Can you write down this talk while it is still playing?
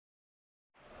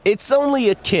It's only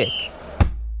a kick,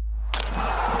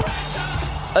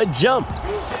 a jump,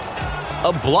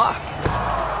 a block.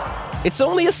 It's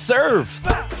only a serve.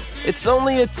 It's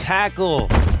only a tackle,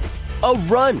 a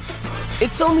run.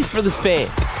 It's only for the fans.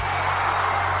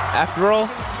 After all,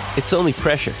 it's only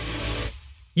pressure.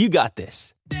 You got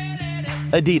this.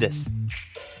 Adidas.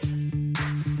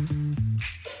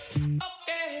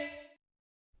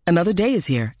 Another day is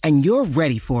here, and you're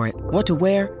ready for it. What to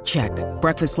wear? Check.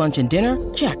 Breakfast, lunch, and dinner?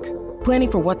 Check.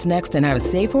 Planning for what's next and how to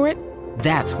save for it?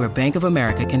 That's where Bank of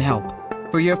America can help.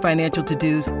 For your financial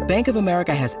to-dos, Bank of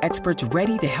America has experts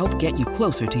ready to help get you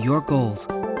closer to your goals.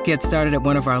 Get started at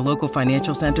one of our local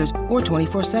financial centers or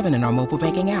 24/7 in our mobile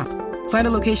banking app. Find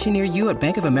a location near you at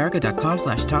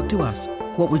bankofamerica.com/talktous.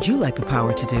 What would you like the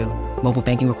power to do? Mobile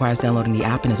banking requires downloading the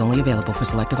app and is only available for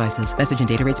select devices. Message and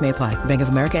data rates may apply. Bank of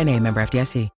America N.A., member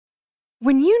FDIC.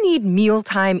 When you need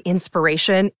mealtime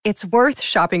inspiration, it's worth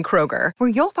shopping Kroger, where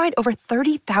you'll find over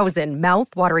 30,000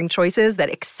 mouth-watering choices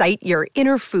that excite your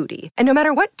inner foodie. And no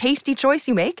matter what tasty choice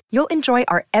you make, you'll enjoy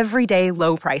our everyday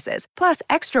low prices, plus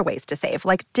extra ways to save,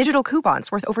 like digital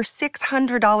coupons worth over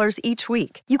 $600 each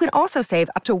week. You can also save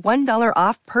up to $1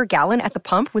 off per gallon at the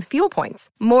pump with fuel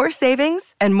points. More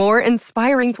savings and more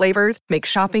inspiring flavors make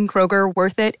shopping Kroger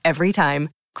worth it every time.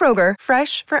 Kroger,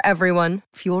 fresh for everyone.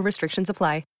 Fuel restrictions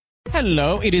apply.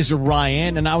 Hello, it is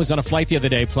Ryan, and I was on a flight the other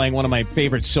day playing one of my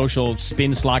favorite social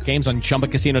spin slot games on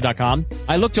ChumbaCasino.com.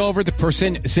 I looked over at the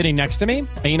person sitting next to me,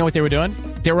 and you know what they were doing?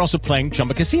 They were also playing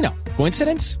Chumba Casino.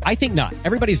 Coincidence? I think not.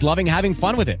 Everybody's loving having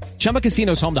fun with it. Chumba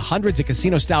Casino is home to hundreds of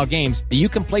casino-style games that you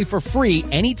can play for free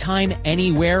anytime,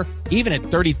 anywhere, even at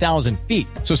 30,000 feet.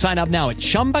 So sign up now at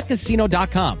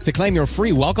ChumbaCasino.com to claim your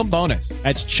free welcome bonus.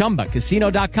 That's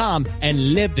ChumbaCasino.com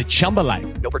and live the Chumba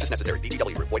life. No purchase necessary.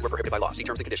 VGW. Void where prohibited by law. See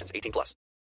terms and conditions. 18 plus.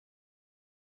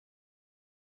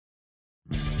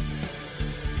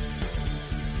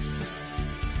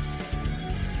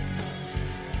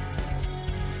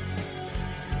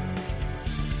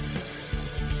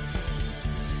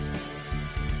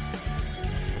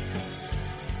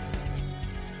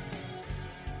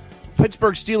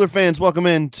 Pittsburgh Steelers fans, welcome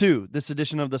in to this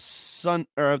edition of the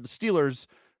Steelers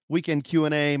Weekend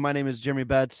Q&A. My name is Jeremy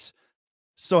Betts.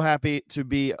 So happy to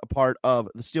be a part of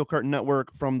the Steel Curtain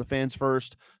Network from the Fans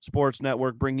First Sports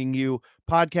Network, bringing you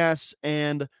podcasts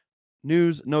and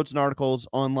news, notes, and articles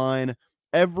online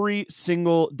every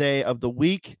single day of the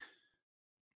week.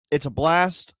 It's a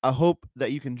blast. I hope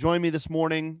that you can join me this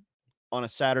morning on a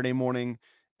Saturday morning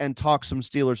and talk some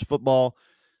Steelers football.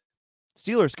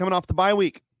 Steelers coming off the bye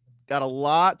week. Got a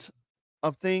lot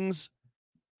of things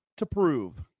to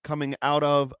prove coming out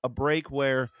of a break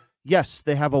where, yes,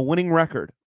 they have a winning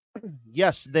record.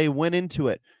 Yes, they went into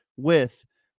it with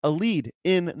a lead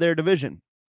in their division.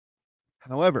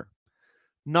 However,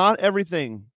 not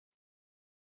everything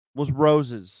was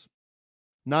roses.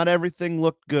 Not everything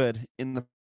looked good in the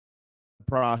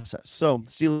process. So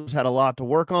the Steelers had a lot to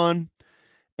work on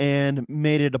and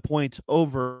made it a point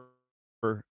over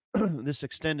this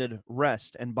extended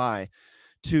rest and bye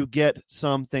to get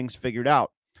some things figured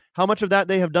out. How much of that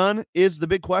they have done is the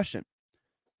big question.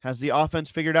 Has the offense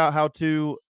figured out how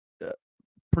to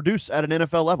produce at an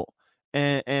NFL level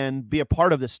and be a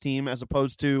part of this team as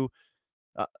opposed to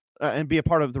and be a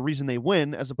part of the reason they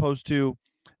win as opposed to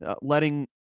letting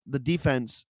the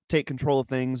defense take control of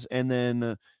things and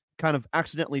then kind of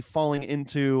accidentally falling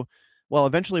into, well,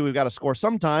 eventually we've got to score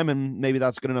sometime and maybe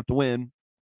that's good enough to win.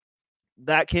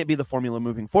 That can't be the formula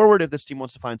moving forward if this team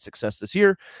wants to find success this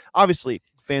year. Obviously,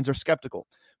 fans are skeptical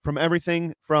from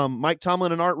everything from Mike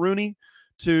Tomlin and Art Rooney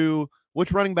to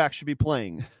which running back should be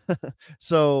playing.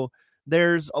 So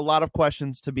there's a lot of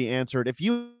questions to be answered. If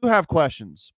you have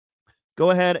questions, go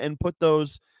ahead and put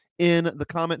those in the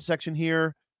comment section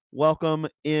here. Welcome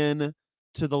in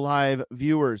to the live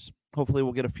viewers. Hopefully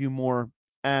we'll get a few more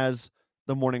as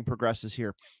the morning progresses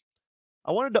here.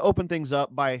 I wanted to open things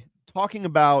up by talking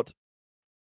about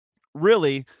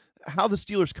really how the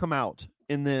Steelers come out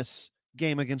in this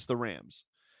game against the Rams.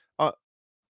 Are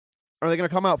they going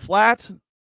to come out flat? Or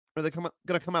are they going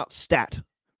to come out stat?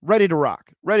 Ready to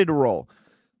rock, ready to roll,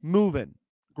 moving,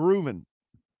 grooving?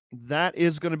 That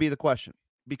is going to be the question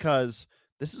because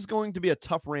this is going to be a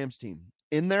tough Rams team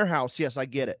in their house. Yes, I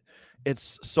get it.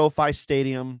 It's SoFi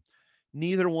Stadium.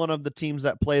 Neither one of the teams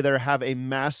that play there have a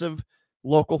massive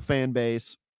local fan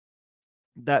base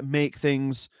that make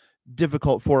things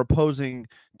difficult for opposing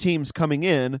teams coming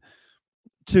in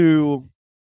to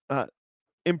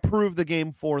improve the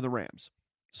game for the Rams.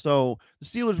 So the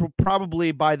Steelers will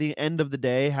probably, by the end of the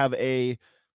day, have a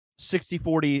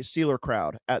 60-40 Steeler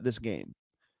crowd at this game.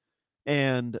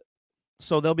 And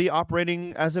So they'll be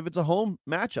operating as if it's a home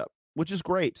matchup, which is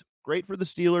great. Great for the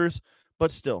Steelers,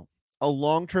 but still, a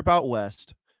long trip out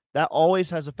west, that always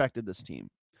has affected this team.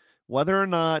 Whether or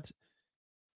not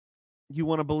you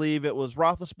want to believe it was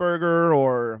Roethlisberger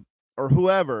or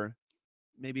whoever,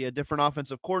 maybe a different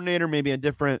offensive coordinator, maybe a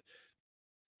different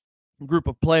group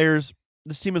of players,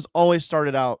 this team has always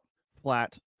started out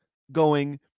flat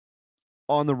going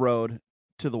on the road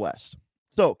to the west.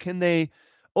 So can they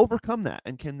overcome that,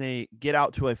 and can they get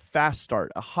out to a fast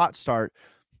start, a hot start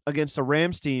against a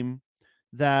Rams team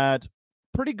that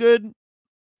pretty good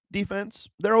defense?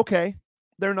 They're okay.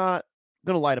 They're not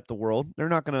going to light up the world. They're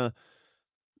not going to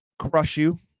crush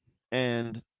you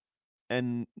and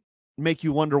make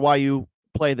you wonder why you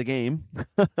play the game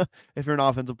if you're an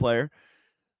offensive player.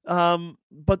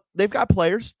 But they've got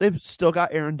players. They've still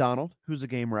got Aaron Donald, who's a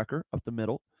game wrecker up the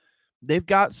middle. They've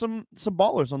got some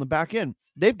ballers on the back end.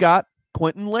 They've got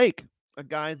Quentin Lake, a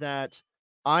guy that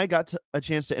I got a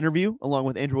chance to interview along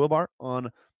with Andrew Wilbart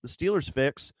on the Steelers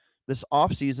Fix this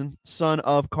offseason, son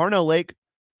of Carnell Lake,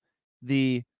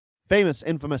 the famous,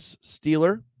 infamous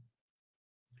Steeler,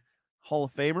 Hall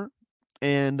of Famer.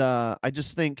 And I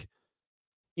just think,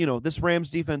 this Rams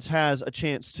defense has a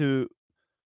chance to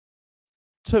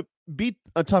beat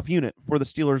a tough unit for the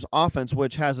Steelers offense,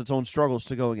 which has its own struggles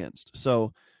to go against.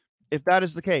 So if that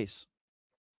is the case,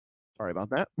 sorry about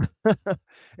that.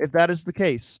 If that is the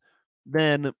case,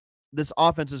 then this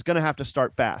offense is going to have to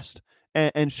start fast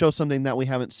and show something that we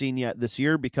haven't seen yet this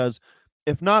year, because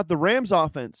if not, the Rams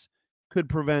offense could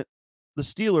prevent the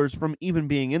Steelers from even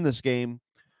being in this game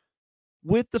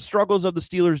with the struggles of the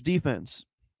Steelers defense,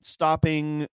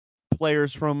 stopping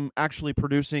players from actually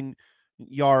producing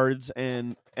yards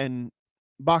and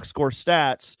box score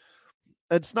stats.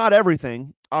 It's not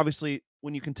everything. Obviously,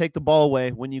 when you can take the ball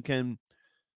away, when you can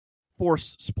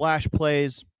force splash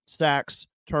plays, sacks,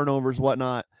 turnovers,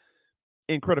 whatnot,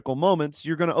 in critical moments,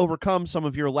 you're going to overcome some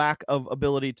of your lack of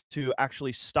ability to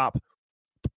actually stop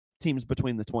teams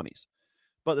between the 20s.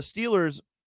 But the Steelers,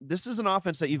 this is an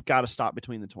offense that you've got to stop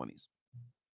between the 20s.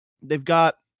 They've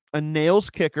got a nails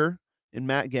kicker in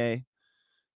Matt Gay,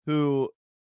 who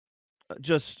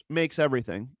just makes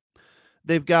everything.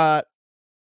 They've got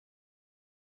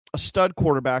a stud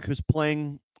quarterback who's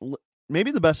playing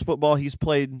maybe the best football he's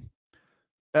played,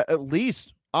 at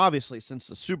least, obviously, since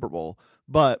the Super Bowl,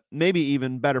 but maybe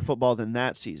even better football than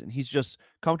that season. He's just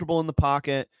comfortable in the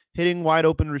pocket, hitting wide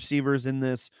open receivers in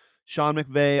this Sean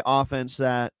McVay offense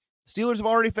that Steelers have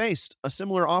already faced a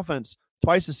similar offense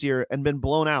twice this year and been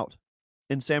blown out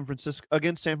in San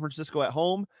Francisco at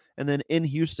home, and then in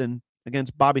Houston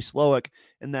against Bobby Slowick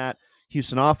in that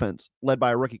Houston offense led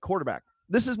by a rookie quarterback.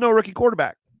 This is no rookie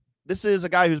quarterback. This is a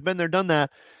guy who's been there, done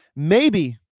that.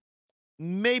 Maybe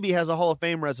has a Hall of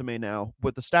Fame resume now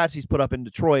with the stats he's put up in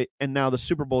Detroit and now the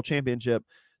Super Bowl championship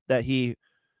that he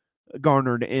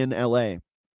garnered in LA.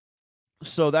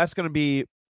 So that's going to be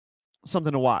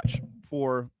something to watch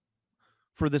for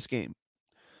this game.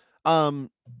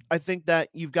 I think that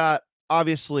you've got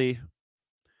obviously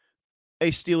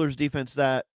a Steelers defense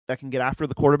that can get after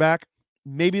the quarterback.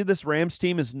 Maybe this Rams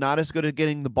team is not as good at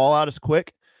getting the ball out as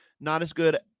quick, not as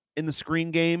good in the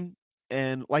screen game,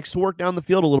 and likes to work down the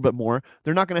field a little bit more.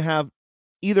 They're not going to have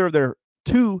either of their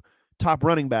two top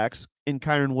running backs in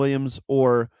Kyren Williams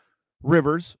or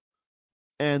Rivers,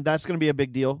 and that's going to be a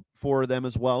big deal for them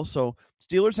as well. So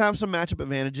Steelers have some matchup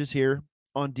advantages here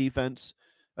on defense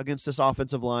against this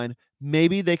offensive line.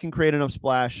 Maybe they can create enough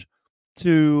splash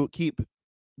to keep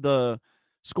the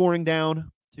scoring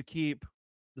down, to keep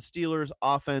the Steelers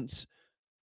offense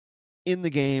in the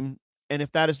game. And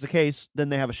if that is the case, then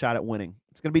they have a shot at winning.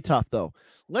 It's going to be tough, though.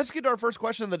 Let's get to our first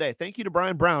question of the day. Thank you to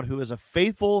Brian Brown, who is a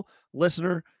faithful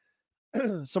listener,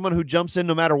 someone who jumps in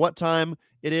no matter what time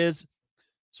it is.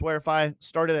 Swear if I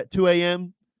started at 2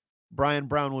 a.m., Brian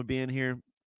Brown would be in here.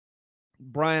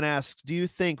 Brian asks, do you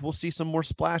think we'll see some more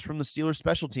splash from the Steelers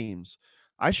special teams?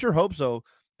 I sure hope so.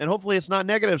 And hopefully it's not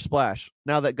negative splash.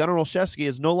 Now that Gunnar Olszewski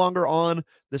is no longer on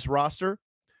this roster,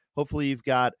 hopefully you've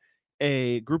got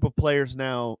a group of players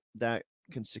now that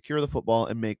can secure the football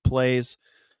and make plays.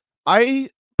 I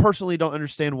personally don't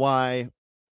understand why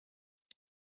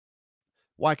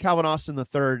Calvin Austin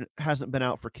III hasn't been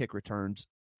out for kick returns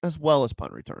as well as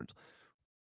punt returns.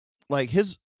 Like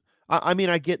I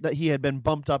mean, I get that he had been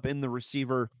bumped up in the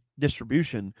receiver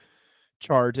distribution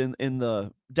chart in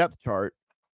the depth chart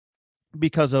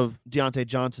because of Deontay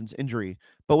Johnson's injury.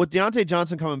 But with Deontay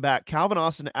Johnson coming back, Calvin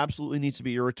Austin absolutely needs to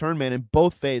be your return man in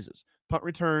both phases, punt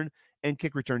return and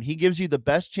kick return. He gives you the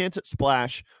best chance at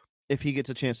splash if he gets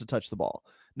a chance to touch the ball.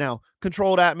 Now,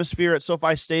 controlled atmosphere at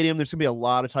SoFi Stadium, there's going to be a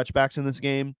lot of touchbacks in this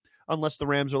game. unless the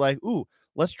Rams are like, ooh,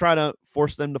 let's try to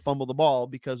force them to fumble the ball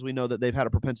because we know that they've had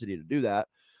a propensity to do that.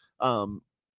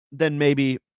 Then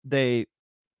maybe they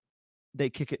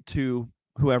kick it to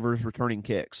whoever's returning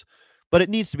kicks. But it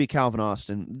needs to be Calvin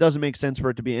Austin. It doesn't make sense for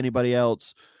it to be anybody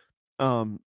else.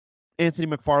 Anthony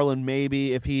McFarland,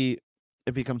 maybe if he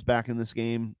comes back in this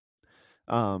game.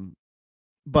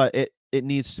 But it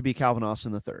needs to be Calvin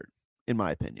Austin the third, in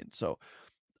my opinion. So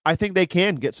I think they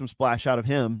can get some splash out of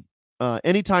him.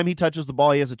 Anytime he touches the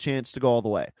ball, he has a chance to go all the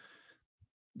way.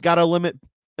 Got to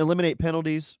eliminate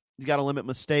penalties. You got to limit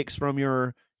mistakes from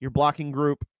your blocking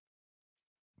group.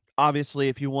 Obviously,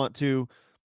 if you want to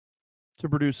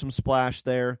produce some splash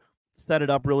there, set it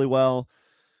up really well.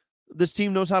 This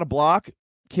team knows how to block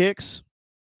kicks.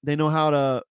 They know how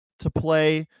to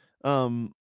play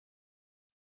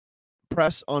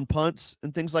press on punts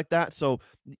and things like that. So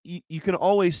you can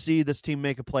always see this team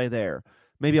make a play there.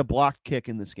 Maybe a blocked kick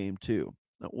in this game too,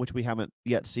 which we haven't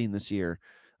yet seen this year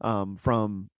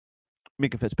from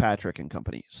Minkah Fitzpatrick and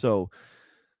company. So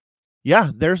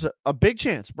yeah, there's a big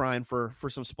chance, Brian, for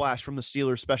some splash from the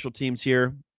Steelers special teams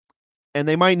here. And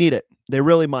they might need it. They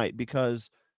really might, because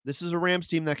this is a Rams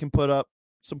team that can put up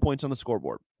some points on the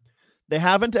scoreboard. They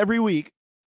haven't every week.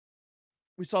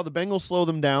 We saw the Bengals slow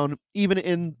them down, even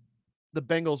in the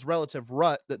Bengals' relative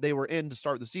rut that they were in to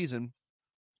start the season.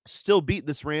 Still beat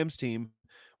this Rams team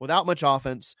without much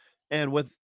offense and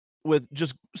with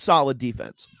just solid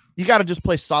defense. You got to just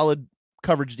play solid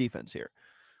coverage defense here.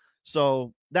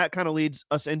 So that kind of leads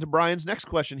us into Brian's next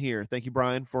question here. Thank you,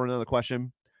 Brian, for another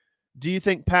question. Do you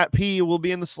think Pat P will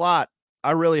be in the slot?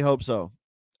 I really hope so.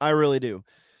 I really do.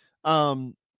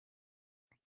 Because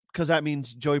that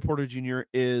means Joey Porter Jr.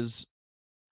 is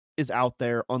out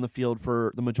there on the field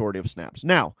for the majority of snaps.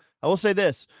 Now, I will say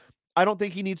this. I don't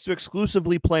think he needs to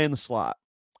exclusively play in the slot.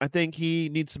 I think he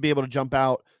needs to be able to jump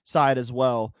outside as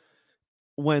well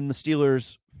when the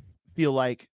Steelers feel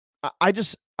like I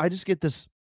just get this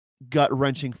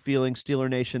gut-wrenching feeling, Steeler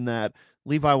Nation, that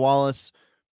Levi Wallace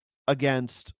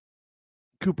against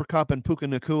Cooper Kupp and Puka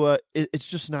Nacua, it's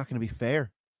just not going to be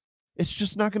fair. It's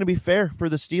just not going to be fair for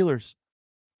the Steelers.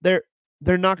 They're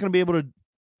not going to be able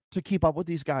to keep up with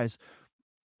these guys.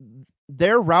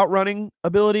 Their route running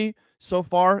ability so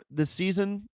far this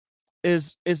season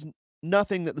is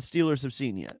nothing that the Steelers have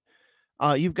seen yet.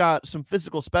 You've got some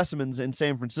physical specimens in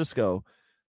San Francisco,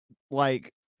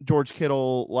 like George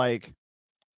Kittle, like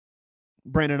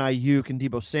Brandon Ayuk and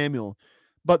Deebo Samuel,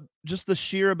 but just the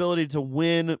sheer ability to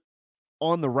win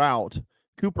on the route,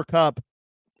 Cooper Kupp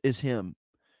is him.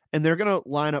 And they're going to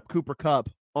line up Cooper Kupp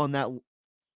on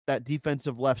that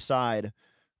defensive left side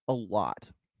a lot.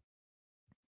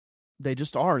 They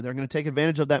just are. They're going to take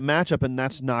advantage of that matchup, and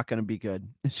that's not going to be good.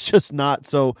 It's just not.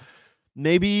 So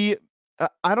maybe,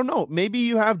 I don't know, maybe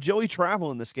you have Joey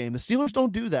Travel in this game. The Steelers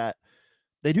don't do that.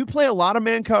 They do play a lot of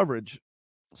man coverage.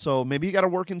 So maybe you got to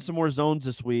work in some more zones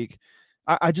this week.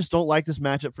 I just don't like this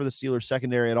matchup for the Steelers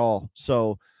secondary at all.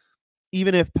 So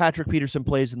even if Patrick Peterson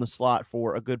plays in the slot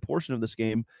for a good portion of this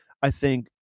game, I think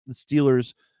the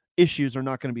Steelers' issues are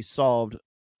not going to be solved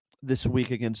this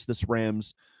week against this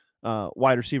Rams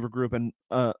wide receiver group and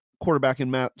quarterback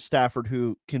in Matt Stafford,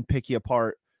 who can pick you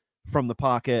apart from the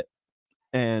pocket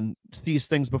and sees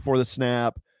things before the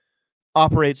snap,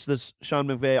 operates this Sean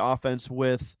McVay offense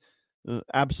with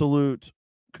absolute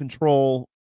control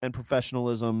and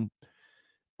professionalism.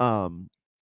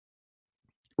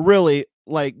 Really,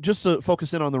 like, just to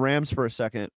focus in on the Rams for a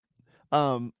second,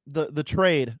 the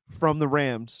trade from the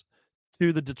Rams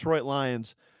to the Detroit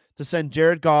Lions to send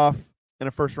Jared Goff and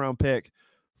a first-round pick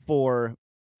for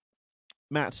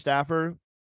Matt Stafford,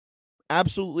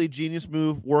 absolutely genius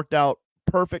move, worked out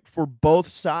perfect for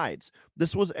both sides.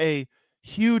 This was a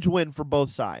huge win for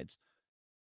both sides.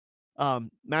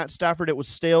 Matt Stafford, it was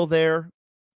stale there,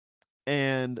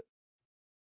 and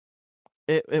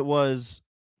it was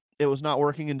not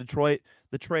working in Detroit.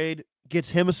 The trade gets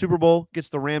him a Super Bowl, gets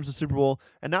the Rams a Super Bowl,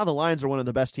 and now the Lions are one of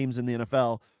the best teams in the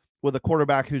NFL with a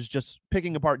quarterback who's just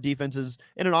picking apart defenses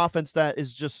in an offense that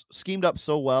is just schemed up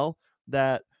so well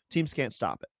that teams can't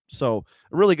stop it. So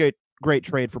a really great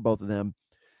trade for both of them.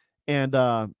 And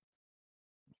I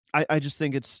just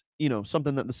think it's,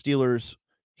 something that the Steelers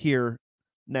here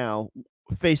now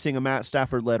facing a Matt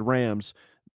Stafford-led Rams,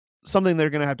 something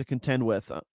they're going to have to contend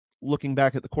with. Looking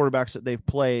back at the quarterbacks that they've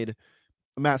played,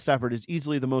 Matt Stafford is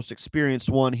easily the most experienced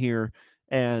one here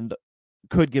and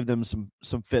could give them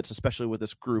some fits, especially with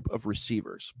this group of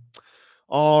receivers.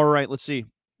 All right, let's see.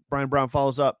 Brian Brown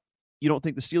follows up. You don't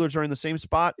think the Steelers are in the same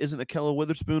spot? Isn't Ahkello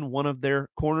Witherspoon one of their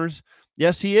corners?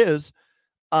 Yes, he is.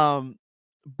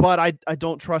 but I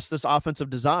don't trust this offensive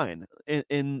design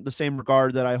in the same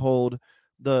regard that I hold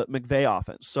the McVay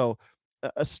offense. So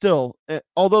still,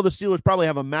 although the Steelers probably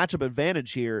have a matchup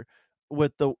advantage here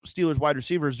with the Steelers wide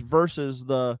receivers versus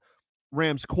the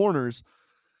Rams corners,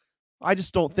 I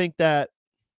just don't think that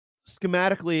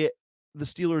schematically the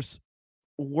Steelers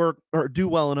work or do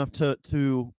well enough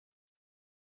to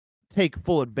take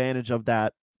full advantage of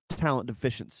that talent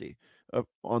deficiency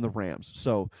on the Rams.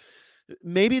 So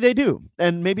maybe they do,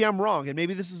 and maybe I'm wrong, and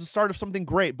maybe this is the start of something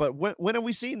great. But when have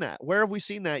we seen that? Where have we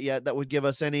seen that yet that would give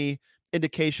us any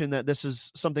indication that this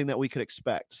is something that we could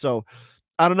expect? So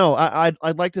I don't know.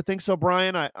 I'd like to think so,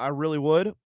 Brian. I really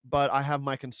would, but I have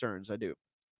my concerns. I do.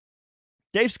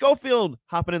 Dave Schofield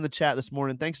hopping in the chat this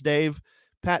morning. Thanks, Dave.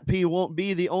 Pat P won't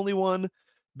be the only one.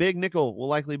 Big nickel will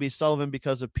likely be Sullivan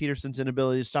because of Peterson's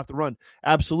inability to stop the run.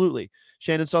 Absolutely.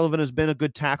 Shandon Sullivan has been a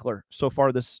good tackler so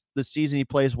far this season. He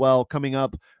plays well coming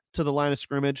up to the line of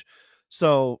scrimmage.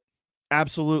 So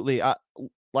absolutely.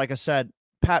 Like I said,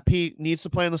 Pat P needs to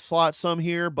play in the slot some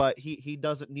here, but he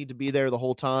doesn't need to be there the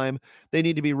whole time. They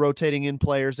need to be rotating in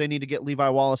players. They need to get Levi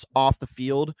Wallace off the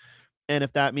field. And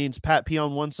if that means Pat P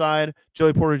on one side,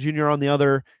 Joey Porter Jr. on the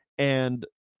other, and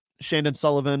Shandon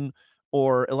Sullivan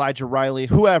or Elijah Riley,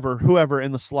 whoever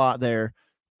in the slot there,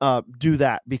 do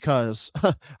that, because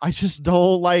I just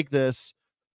don't like this.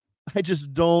 I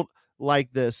just don't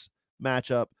like this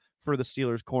matchup for the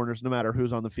Steelers corners, no matter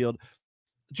who's on the field.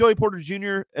 Joey Porter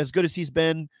Jr., as good as he's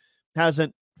been,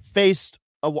 hasn't faced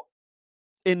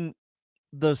in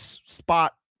the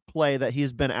spot play that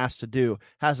he's been asked to do,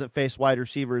 hasn't faced wide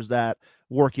receivers that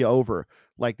work you over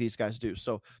like these guys do.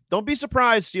 So don't be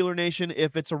surprised, Steeler Nation,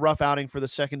 if it's a rough outing for the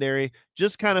secondary.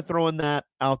 Just kind of throwing that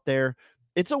out there.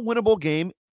 It's a winnable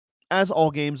game, as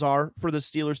all games are for the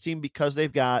Steelers team, because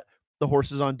they've got the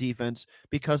horses on defense,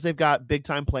 because they've got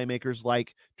big-time playmakers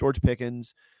like George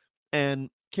Pickens. And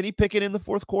Kenny Pickett in the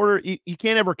fourth quarter, you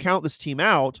can't ever count this team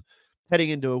out heading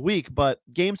into a week, but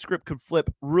game script could flip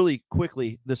really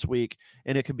quickly this week,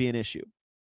 and it could be an issue.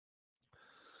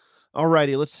 All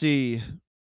righty, let's see.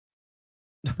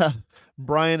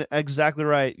 Brian, exactly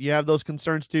right. You have those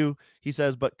concerns too, he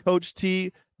says, but Coach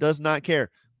T does not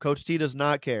care. Coach T does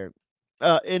not care.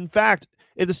 In fact,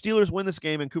 if the Steelers win this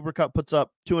game and Cooper Kupp puts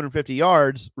up 250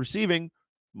 yards receiving,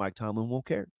 Mike Tomlin won't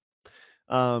care.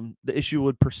 The issue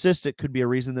would persist. It could be a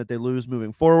reason that they lose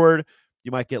moving forward.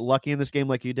 You might get lucky in this game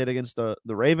like you did against the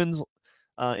Ravens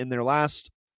in their last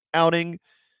outing.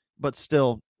 But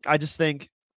still, I just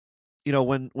think,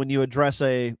 when you address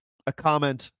a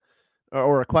comment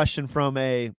or a question from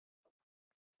a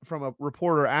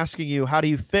reporter asking you, how do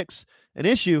you fix an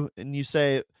issue? And you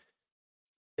say,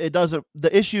 the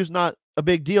issue is not a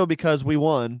big deal because we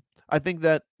won. I think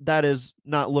that is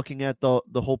not looking at the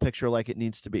whole picture like it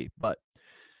needs to be. But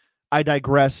I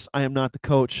digress. I am not the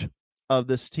coach of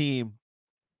this team.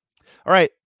 All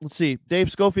right, let's see. Dave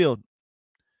Schofield.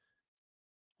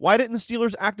 Why didn't the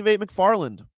Steelers activate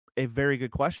McFarland? A very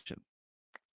good question.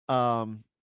 I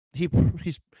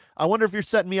wonder if you're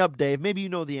setting me up, Dave. Maybe you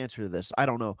know the answer to this. I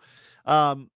don't know.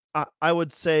 I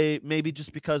would say maybe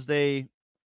just because they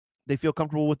feel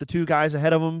comfortable with the two guys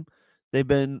ahead of them. They've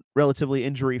been relatively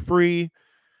injury-free.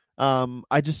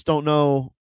 I just don't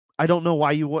know. I don't know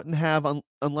why you wouldn't have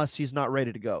unless he's not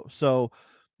ready to go. So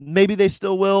maybe they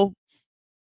still will.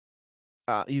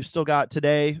 You've still got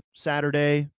today,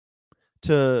 Saturday,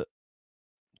 to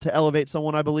elevate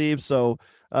someone, I believe. So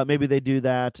maybe they do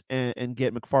that and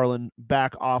get McFarland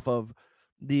back off of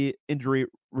the injury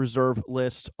reserve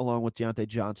list along with Deontay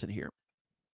Johnson here.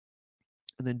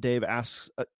 And then Dave asks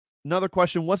another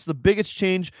question. What's the biggest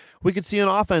change we could see in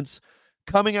offense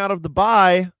coming out of the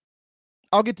bye?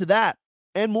 I'll get to that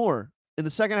and more in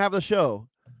the second half of the show,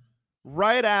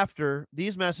 right after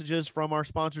these messages from our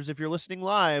sponsors. If you're listening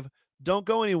live, don't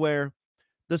go anywhere.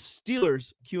 The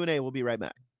Steelers Q&A will be right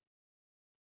back.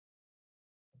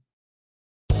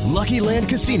 Lucky Land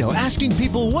Casino, asking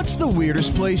people, what's the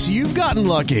weirdest place you've gotten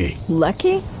lucky?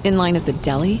 Lucky? In line at the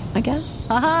deli, I guess?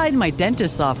 Aha, in my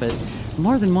dentist's office.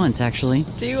 More than once, actually.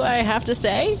 Do I have to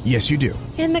say? Yes, you do.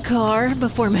 In the car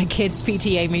before my kids'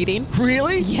 PTA meeting.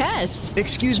 Really? Yes.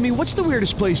 Excuse me, what's the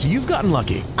weirdest place you've gotten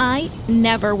lucky? I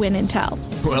never win and tell.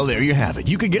 Well, there you have it.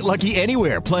 You can get lucky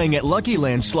anywhere, playing at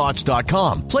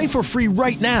LuckyLandSlots.com. Play for free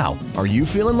right now. Are you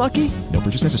feeling lucky? No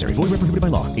purchase necessary. Void where prohibited by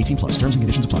law. 18+. Terms and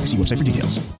conditions apply. See website for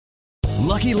details.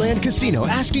 Lucky Land Casino,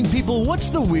 asking people, what's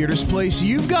the weirdest place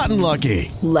you've gotten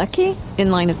lucky? Lucky?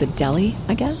 In line at the deli,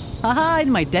 I guess? Aha,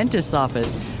 in my dentist's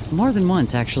office. More than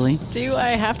once, actually. Do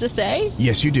I have to say?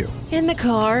 Yes, you do. In the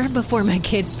car before my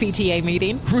kids' PTA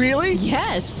meeting. Really?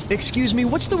 Yes. Excuse me,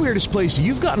 what's the weirdest place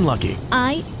you've gotten lucky?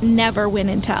 I never win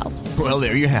and tell. Well,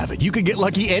 there you have it. You can get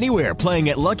lucky anywhere, playing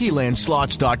at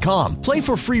LuckyLandSlots.com. Play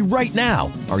for free right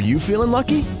now. Are you feeling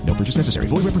lucky? No purchase necessary.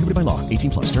 Void where prohibited by law.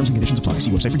 18+. Terms and conditions apply.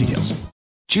 See website for details.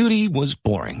 Judy was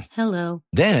boring. Hello.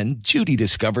 Then Judy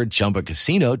discovered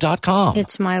ChumbaCasino.com.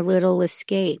 It's my little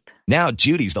escape. Now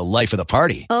Judy's the life of the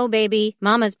party. Oh, baby,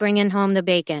 mama's bringing home the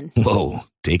bacon. Whoa,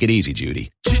 take it easy,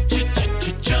 Judy.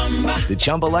 The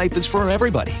Chumba life is for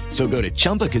everybody. So go to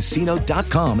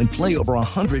ChumbaCasino.com and play over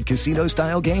 100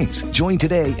 casino-style games. Join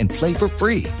today and play for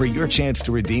free for your chance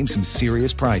to redeem some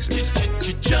serious prizes.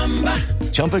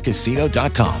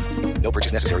 ChumbaCasino.com. No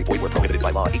purchase necessary. Void where prohibited by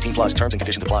law. 18+ terms and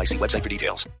conditions apply. See website for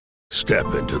details.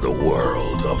 Step into the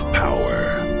world of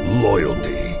power,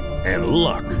 loyalty, and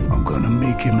luck. I'm going to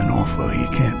make him an offer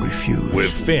he can't refuse. With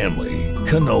family,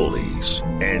 cannolis,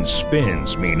 and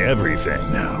spins mean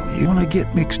everything. Now, you want to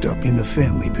get mixed up in the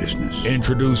family business.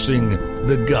 Introducing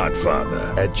The Godfather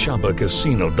at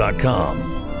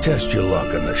ChumbaCasino.com. Test your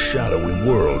luck in the shadowy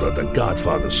world of The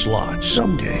Godfather slot.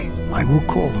 Someday, I will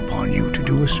call upon you to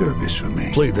do a service for me.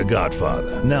 Play The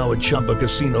Godfather, now at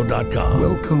ChumbaCasino.com.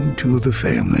 Welcome to the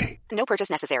family. No purchase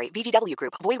necessary. VGW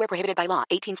Group. Void where prohibited by law.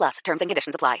 18+. Terms and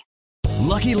conditions apply.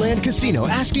 Lucky Land Casino,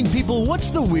 asking people, what's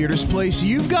the weirdest place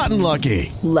you've gotten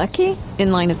lucky? Lucky?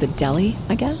 In line at the deli,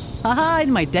 I guess? Aha,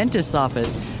 in my dentist's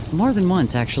office. More than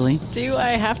once, actually. Do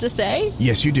I have to say?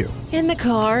 Yes, you do. In the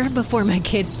car before my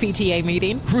kids' PTA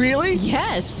meeting. Really?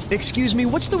 Yes. Excuse me,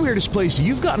 what's the weirdest place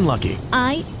you've gotten lucky?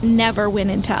 I never win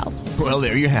and tell. Well,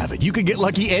 there you have it. You can get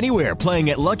lucky anywhere, playing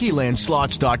at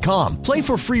LuckyLandSlots.com. Play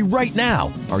for free right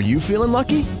now. Are you feeling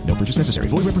lucky? No purchase necessary.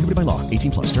 Void where prohibited by law.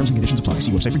 18+. Terms and conditions apply.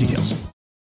 See website for details.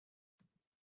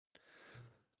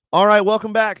 All right,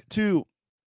 welcome back to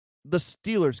the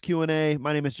Steelers Q&A.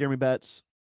 My name is Jeremy Betts.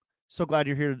 So glad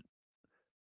you're here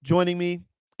joining me.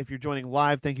 If you're joining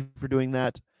live, thank you for doing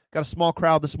that. Got a small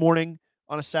crowd this morning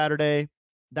on a Saturday.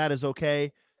 That is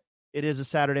okay. It is a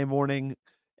Saturday morning,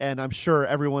 and I'm sure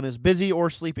everyone is busy or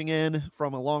sleeping in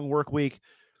from a long work week.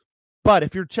 But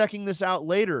if you're checking this out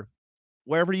later,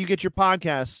 wherever you get your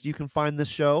podcasts, you can find this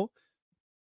show.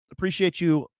 Appreciate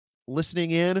you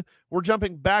listening in. We're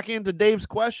jumping back into Dave's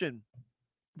question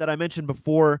that I mentioned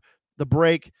before the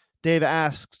break. Dave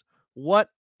asks, what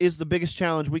is the biggest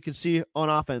challenge we can see on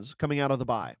offense coming out of the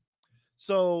bye?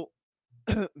 So,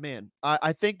 man,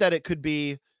 I think that it could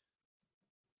be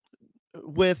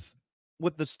with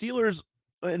the Steelers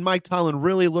and Mike Tomlin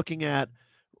really looking at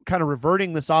kind of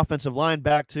reverting this offensive line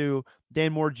back to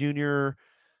Dan Moore Jr.,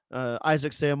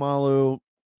 Isaac Seumalo,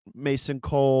 Mason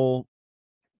Cole,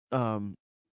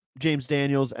 James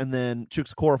Daniels, and then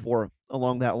Chuks Okorafor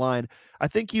along that line. I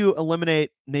think you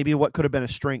eliminate maybe what could have been a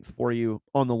strength for you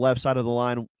on the left side of the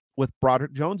line with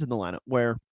Broderick Jones in the lineup,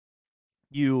 where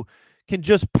you can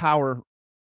just power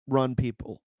run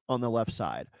people on the left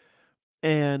side.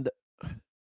 And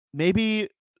maybe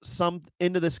some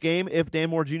into this game, if Dan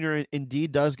Moore Jr.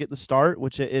 indeed does get the start,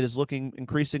 which it is looking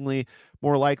increasingly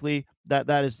more likely that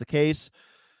that is the case,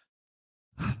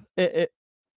 it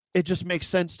just makes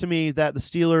sense to me that the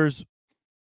Steelers'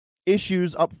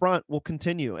 issues up front will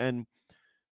continue. And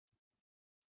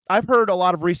I've heard a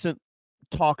lot of recent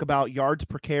talk about yards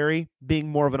per carry being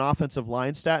more of an offensive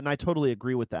line stat, and I totally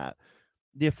agree with that.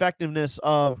 The effectiveness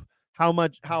of how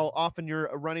often your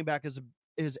running back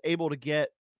is able to get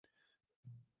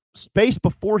space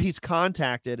before he's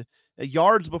contacted,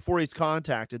 yards before he's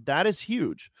contacted, that is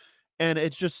huge. And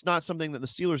it's just not something that the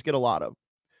Steelers get a lot of.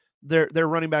 Their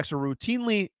running backs are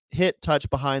routinely hit touch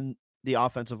behind the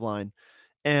offensive line,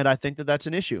 and I think that that's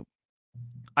an issue.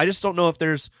 I just don't know if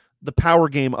there's the power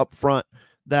game up front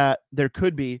that there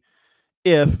could be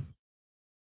if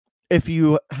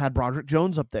you had Broderick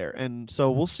Jones up there. And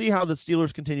so we'll see how the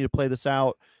Steelers continue to play this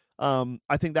out.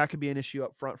 I think that could be an issue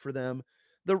up front for them.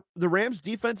 The Rams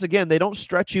defense, again, they don't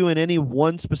stretch you in any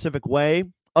one specific way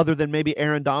other than maybe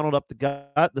Aaron Donald up the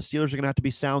gut. The Steelers are going to have to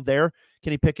be sound there.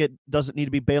 Kenny Pickett doesn't need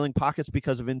to be bailing pockets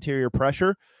because of interior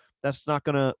pressure. That's not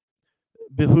going to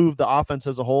behoove the offense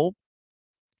as a whole.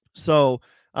 So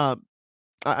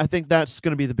I think that's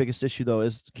going to be the biggest issue, though,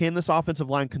 is can this offensive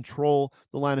line control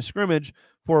the line of scrimmage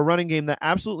for a running game that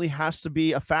absolutely has to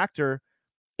be a factor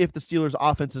if the Steelers'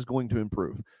 offense is going to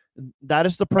improve. That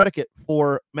is the predicate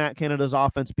for Matt Canada's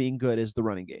offense being good, is the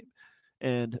running game.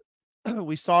 And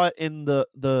we saw it in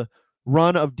the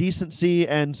run of decency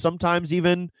and sometimes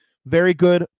even very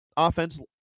good offense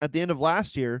at the end of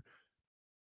last year,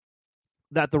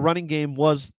 that the running game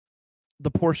was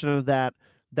the portion of that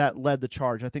led the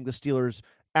charge. I think the Steelers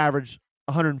averaged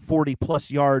 140 plus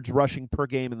yards rushing per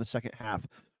game in the second half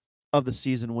of the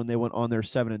season when they went on their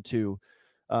 7-2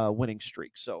 winning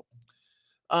streak. So,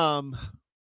 let's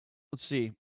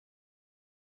see.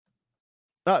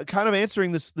 Kind of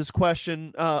answering this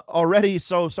question already.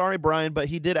 So sorry, Brian, but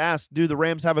he did ask, do the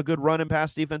Rams have a good run and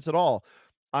pass defense at all?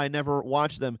 I never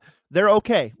watched them. They're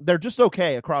okay. They're just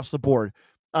okay across the board.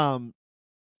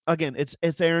 Again,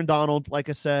 it's Aaron Donald, like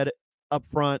I said, up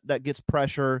front that gets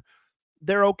pressure.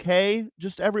 They're okay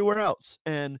just everywhere else,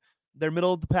 and they're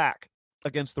middle of the pack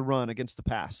against the run, against the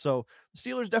pass. So the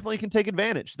Steelers definitely can take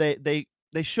advantage. They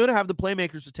should have the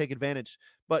playmakers to take advantage,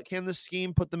 but can the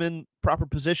scheme put them in proper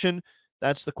position?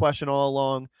 That's the question all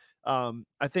along.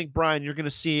 I think, Brian, you're going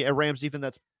to see a Rams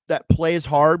defense that plays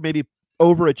hard, maybe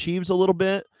overachieves a little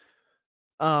bit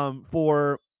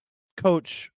for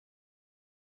Coach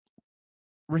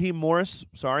Raheem Morris.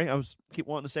 Sorry, I keep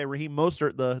wanting to say Raheem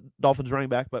Mostert, the Dolphins running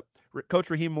back, but Coach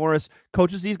Raheem Morris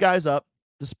coaches these guys up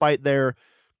despite their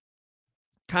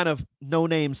kind of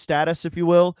no-name status, if you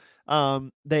will.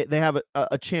 They have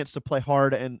a chance to play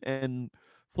hard and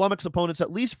flummox opponents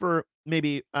at least for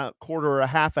maybe a quarter or a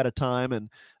half at a time, and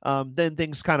then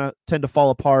things kind of tend to fall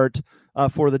apart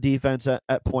for the defense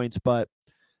at points. But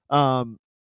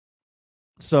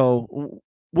so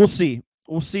we'll see.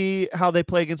 We'll see how they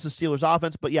play against the Steelers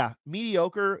offense. But yeah,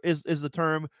 mediocre is the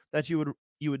term that you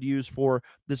would use for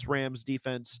this Rams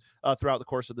defense throughout the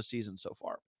course of the season so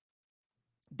far.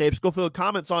 Dave Schofield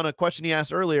comments on a question he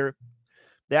asked earlier.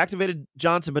 They activated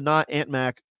Johnson, but not Ant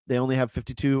Mac. They only have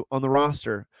 52 on the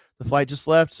roster. The flight just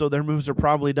left, so their moves are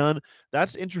probably done.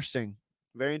 That's interesting.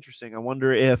 Very interesting. I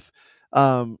wonder if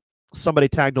somebody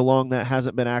tagged along that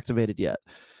hasn't been activated yet.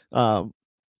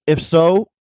 If so,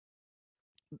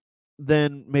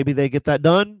 then maybe they get that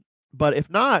done. But if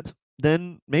not,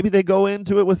 then maybe they go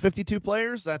into it with 52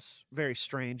 players. That's very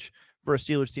strange for a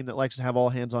Steelers team that likes to have all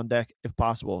hands on deck if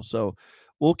possible. So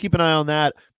we'll keep an eye on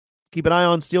that. Keep an eye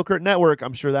on Steel Curtain Network.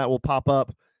 I'm sure that will pop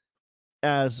up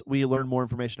as we learn more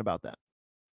information about that.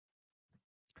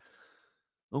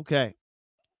 Okay.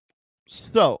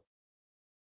 So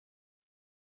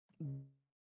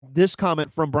this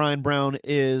comment from Brian Brown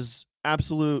is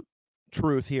absolute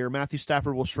truth here. Matthew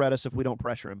Stafford will shred us if we don't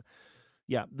pressure him.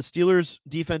 Yeah, the Steelers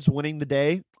defense winning the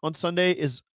day on Sunday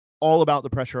is all about the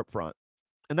pressure up front.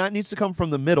 And that needs to come from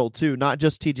the middle too, not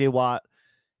just TJ Watt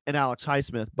and Alex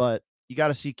Highsmith, but you got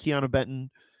to see Keanu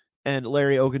Benton and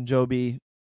Larry Ogunjobi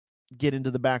get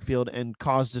into the backfield and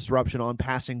cause disruption on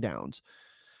passing downs.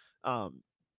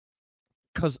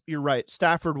 Because you're right,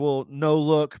 Stafford will no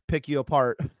look pick you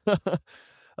apart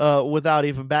without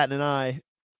even batting an eye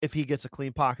if he gets a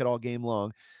clean pocket all game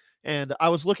long. And I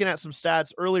was looking at some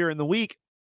stats earlier in the week.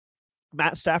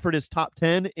 Matt Stafford is top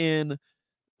 10 in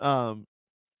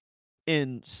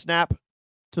snap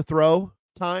to throw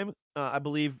time. I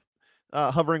believe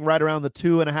hovering right around the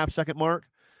 2.5 second mark.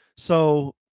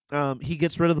 So he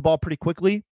gets rid of the ball pretty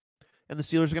quickly, and the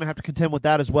Steelers are going to have to contend with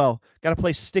that as well. Got to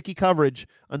play sticky coverage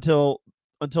until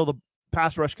the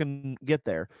pass rush can get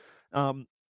there.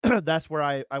 That's where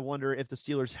I wonder if the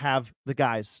Steelers have the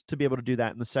guys to be able to do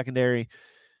that in the secondary.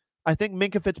 I think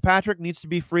Minkah Fitzpatrick needs to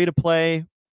be free to play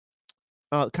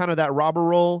kind of that robber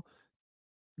role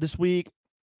this week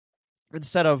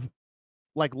instead of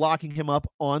like locking him up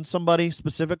on somebody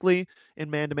specifically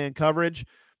in man-to-man coverage.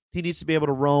 He needs to be able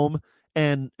to roam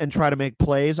and try to make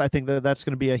plays. I think that's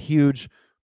going to be a huge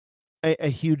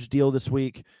deal this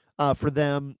week for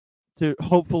them to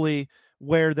hopefully,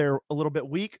 where they're a little bit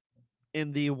weak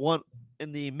in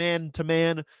the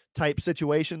man-to-man type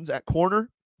situations at corner,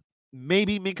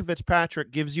 maybe Minkah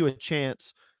Fitzpatrick gives you a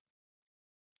chance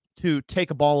to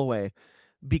take a ball away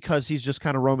because he's just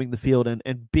kind of roaming the field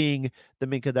and being the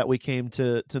Minkah that we came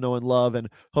to know and love. And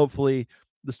hopefully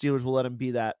the Steelers will let him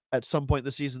be that at some point in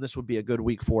the season. This would be a good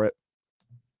week for it.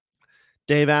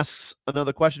 Dave asks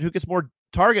another question. Who gets more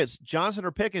targets, Johnson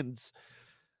or Pickens?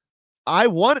 I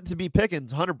want it to be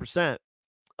Pickens 100%.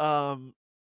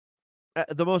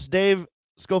 The most Dave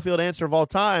Schofield answer of all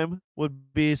time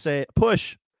would be say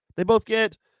push. They both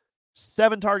get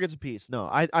 7 targets apiece. No,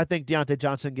 I think Deontay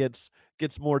Johnson gets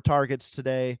more targets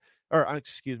today, or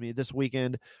excuse me, this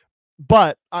weekend.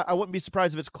 But I wouldn't be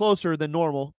surprised if it's closer than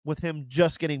normal with him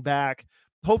just getting back.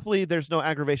 Hopefully there's no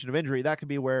aggravation of injury. That could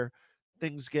be where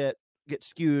things get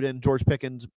skewed and George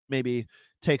Pickens maybe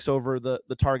takes over the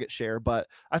target share. But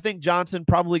I think Johnson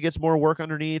probably gets more work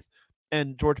underneath,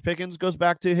 and George Pickens goes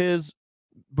back to his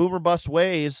boomer bust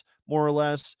ways, more or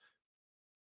less,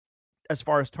 as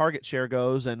far as target share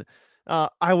goes. And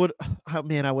I would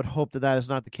hope that is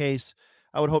not the case.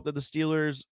 I would hope that the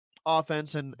Steelers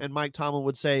offense and Mike Tomlin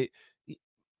would say,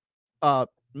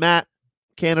 Matt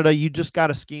Canada, you just got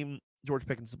to scheme George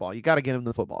Pickens the ball. You got to get him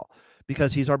the football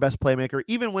because he's our best playmaker.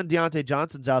 Even when Deontay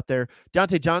Johnson's out there,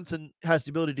 Deontay Johnson has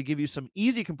the ability to give you some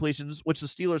easy completions, which the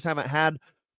Steelers haven't had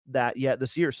that yet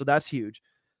this year. So that's huge.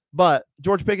 But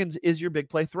George Pickens is your big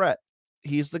play threat.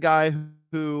 He's the guy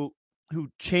who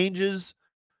changes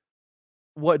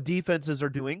what defenses are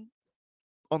doing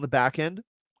on the back end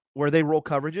where they roll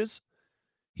coverages.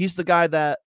 He's the guy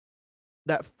that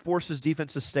forces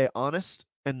defense to stay honest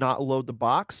and not load the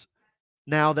box.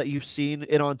 Now that you've seen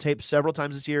it on tape several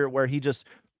times this year where he just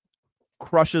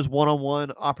crushes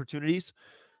one-on-one opportunities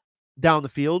down the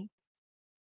field,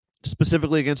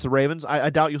 specifically against the Ravens. I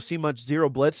doubt you'll see much zero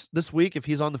blitz this week if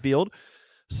he's on the field.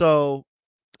 So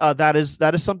that is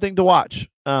something to watch.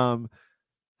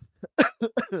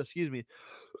 Excuse me.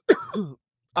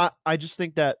 I just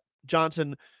think that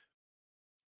Johnson,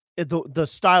 the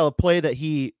style of play that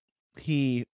he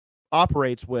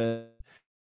operates with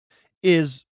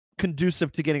is conducive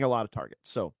to getting a lot of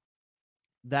targets. So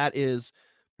that is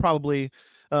probably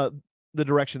the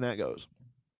direction that goes.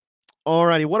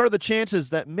 Alrighty, what are the chances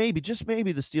that maybe, just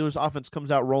maybe, the Steelers offense comes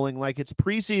out rolling like it's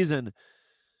preseason?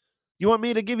 You want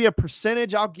me to give you a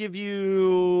percentage? I'll give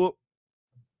you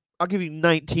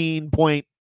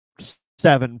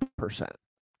 19.7%.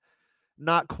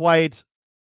 Not quite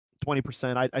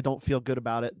 20%. I don't feel good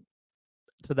about it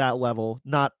to that level.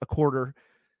 Not a quarter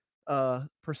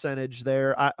percentage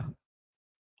there. I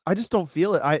just don't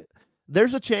feel it.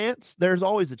 There's a chance. There's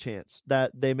always a chance that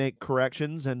they make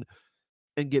corrections and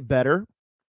get better.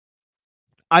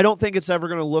 I don't think it's ever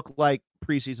going to look like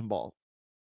preseason ball.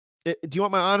 Do you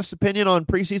want my honest opinion on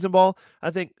preseason ball?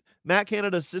 I think Matt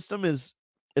Canada's system is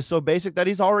so basic that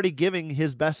he's already giving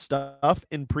his best stuff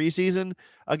in preseason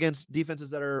against defenses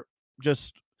that are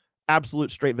just absolute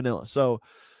straight vanilla. So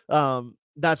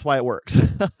that's why it works.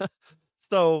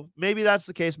 So maybe that's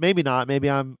the case. Maybe not. Maybe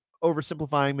I'm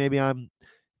oversimplifying. Maybe I'm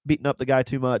beating up the guy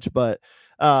too much. But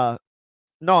no,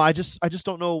 I just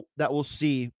don't know that we'll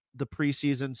see the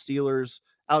preseason Steelers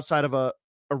outside of a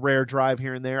rare drive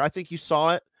here and there. I think you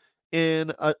saw it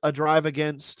in a drive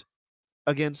against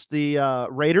the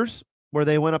Raiders where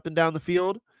they went up and down the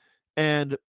field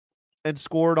and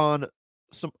scored on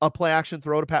a play action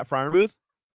throw to Pat Freiermuth.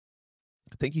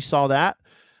 I think you saw that.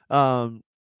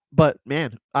 But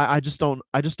man, I just don't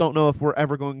know if we're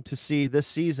ever going to see this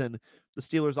season the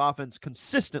Steelers offense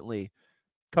consistently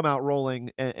come out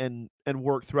rolling and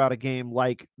work throughout a game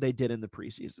like they did in the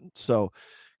preseason. So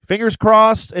fingers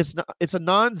crossed. It's a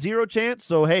non-zero chance.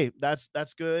 So hey, that's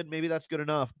good. Maybe that's good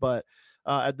enough. But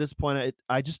at this point,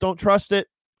 I just don't trust it,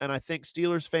 and I think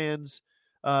Steelers fans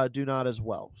do not as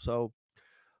well. So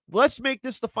let's make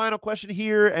this the final question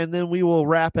here, and then we will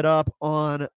wrap it up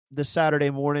on the Saturday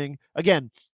morning.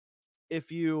 Again, if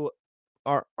you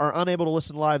are unable to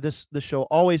listen live, this show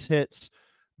always hits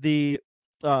the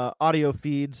audio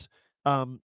feeds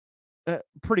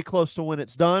pretty close to when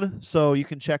it's done, so you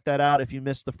can check that out if you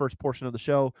missed the first portion of the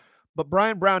show. But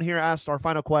Brian Brown here asks our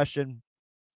final question: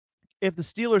 if the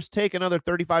Steelers take another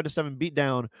 35-7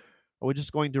 beatdown, are we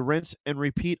just going to rinse and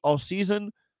repeat all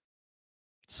season?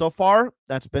 So far,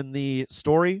 that's been the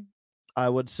story. I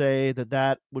would say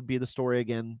that would be the story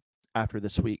again after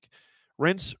this week.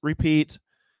 Rinse, repeat,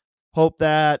 hope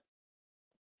that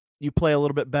you play a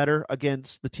little bit better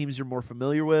against the teams you're more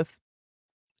familiar with.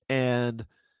 And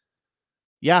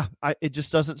yeah, it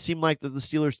just doesn't seem like that the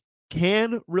Steelers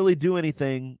can really do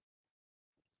anything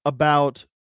about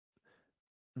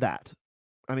that.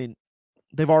 I mean,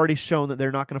 they've already shown that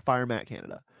they're not going to fire Matt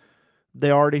Canada.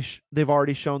 They've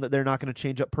already shown that they're not going to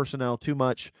change up personnel too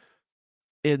much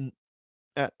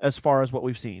as far as what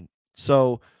we've seen.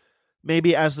 So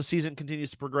maybe as the season continues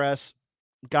to progress,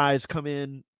 guys come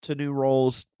in to new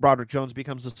roles. Broderick Jones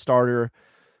becomes a starter.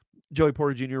 Joey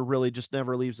Porter Jr. really just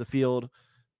never leaves the field.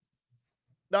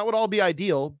 That would all be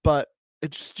ideal, but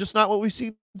it's just not what we've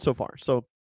seen so far. So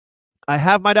I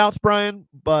have my doubts, Brian,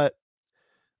 but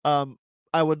I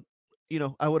would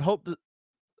hope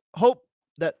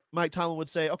that Mike Tomlin would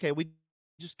say, okay, we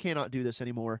just cannot do this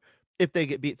anymore. If they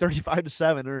get beat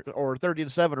 35-7 or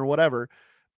 30-7 or whatever,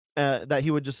 that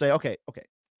he would just say, okay,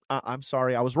 I'm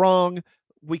sorry, I was wrong.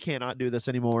 We cannot do this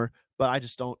anymore. But I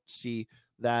just don't see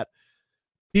that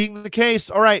being the case.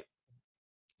 All right.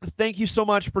 Thank you so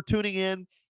much for tuning in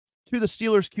to the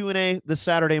Steelers Q&A this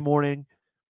Saturday morning.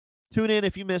 Tune in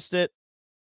if you missed it,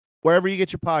 wherever you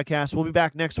get your podcast. We'll be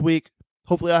back next week.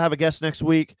 Hopefully I'll have a guest next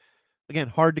week. Again,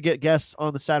 hard to get guests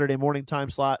on the Saturday morning time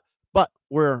slot, but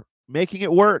we're making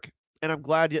it work. And I'm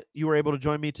glad you were able to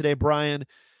join me today, Brian.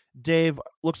 Dave,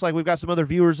 looks like we've got some other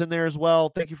viewers in there as well.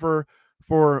 Thank you for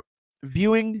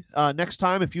viewing. Next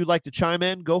time, if you'd like to chime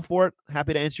in, go for it.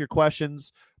 Happy to answer your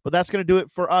questions. But that's going to do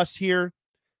it for us here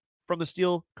from the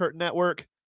Steel Curtain Network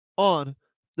on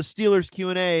the Steelers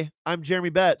Q&A. I'm Jeremy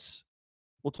Betts.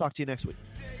 We'll talk to you next week.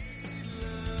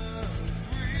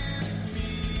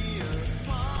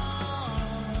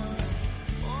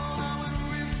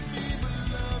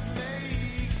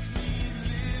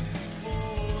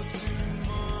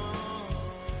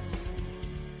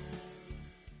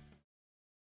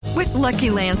 With Lucky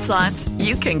Land Slots,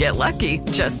 you can get lucky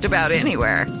just about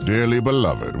anywhere. Dearly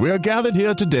beloved, we are gathered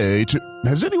here today to...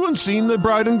 Has anyone seen the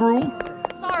bride and groom?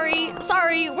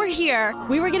 Sorry, we're here.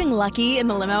 We were getting lucky in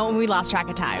the limo and we lost track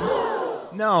of time.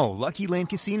 No, Lucky Land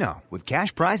Casino, with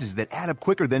cash prizes that add up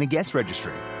quicker than a guest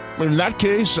registry. In that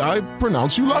case, I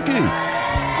pronounce you lucky.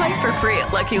 Play for free at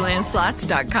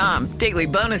LuckyLandSlots.com. Daily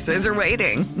bonuses are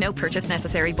waiting. No purchase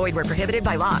necessary. Void where prohibited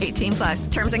by law.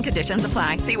 18+. Terms and conditions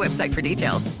apply. See website for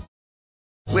details.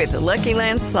 With Lucky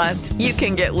Land Slots, you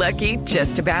can get lucky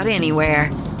just about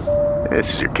anywhere.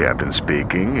 This is your captain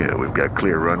speaking. We've got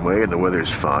clear runway and the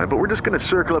weather's fine, but we're just going to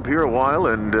circle up here a while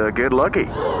and get lucky.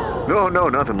 No,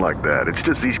 nothing like that. It's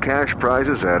just these cash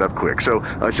prizes add up quick. So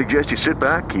I suggest you sit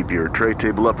back, keep your tray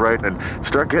table upright, and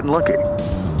start getting lucky.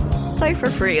 Play for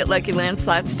free at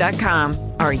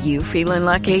LuckyLandSlots.com. Are you feeling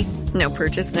lucky? No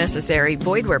purchase necessary.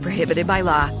 Void where prohibited by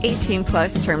law.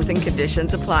 18+ terms and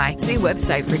conditions apply. See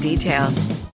website for details.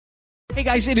 Hey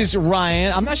guys, it is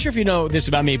Ryan. I'm not sure if you know this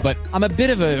about me, but I'm a bit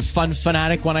of a fun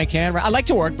fanatic when I can. I like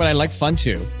to work, but I like fun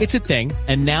too. It's a thing.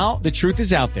 And now the truth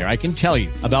is out there. I can tell you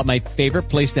about my favorite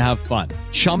place to have fun.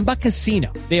 Chumba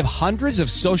Casino. They have hundreds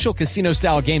of social casino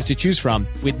style games to choose from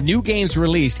with new games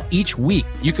released each week.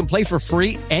 You can play for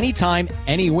free anytime,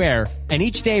 anywhere. And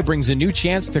each day brings a new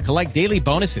chance to collect daily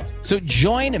bonuses. So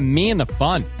join me in the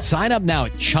fun. Sign up now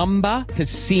at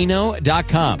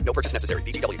ChumbaCasino.com. No purchase necessary.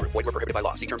 VGW Group. Void where prohibited by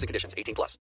law. See terms and conditions.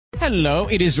 18+. Hello,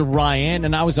 it is Ryan,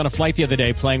 and I was on a flight the other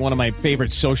day playing one of my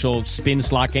favorite social spin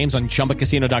slot games on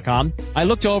ChumbaCasino.com. I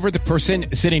looked over at the person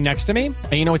sitting next to me,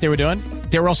 and you know what they were doing?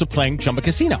 They were also playing Chumba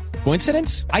Casino.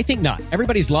 Coincidence? I think not.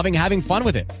 Everybody's loving having fun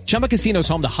with it. Chumba Casino is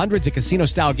home to hundreds of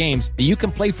casino-style games that you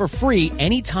can play for free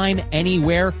anytime,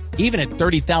 anywhere, even at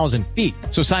 30,000 feet.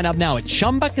 So sign up now at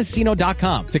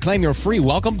ChumbaCasino.com to claim your free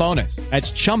welcome bonus.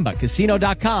 That's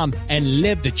ChumbaCasino.com and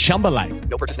live the Chumba life.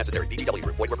 No purchase necessary. VGW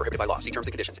Group. Void where prohibited by law. See terms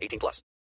and conditions. 18+.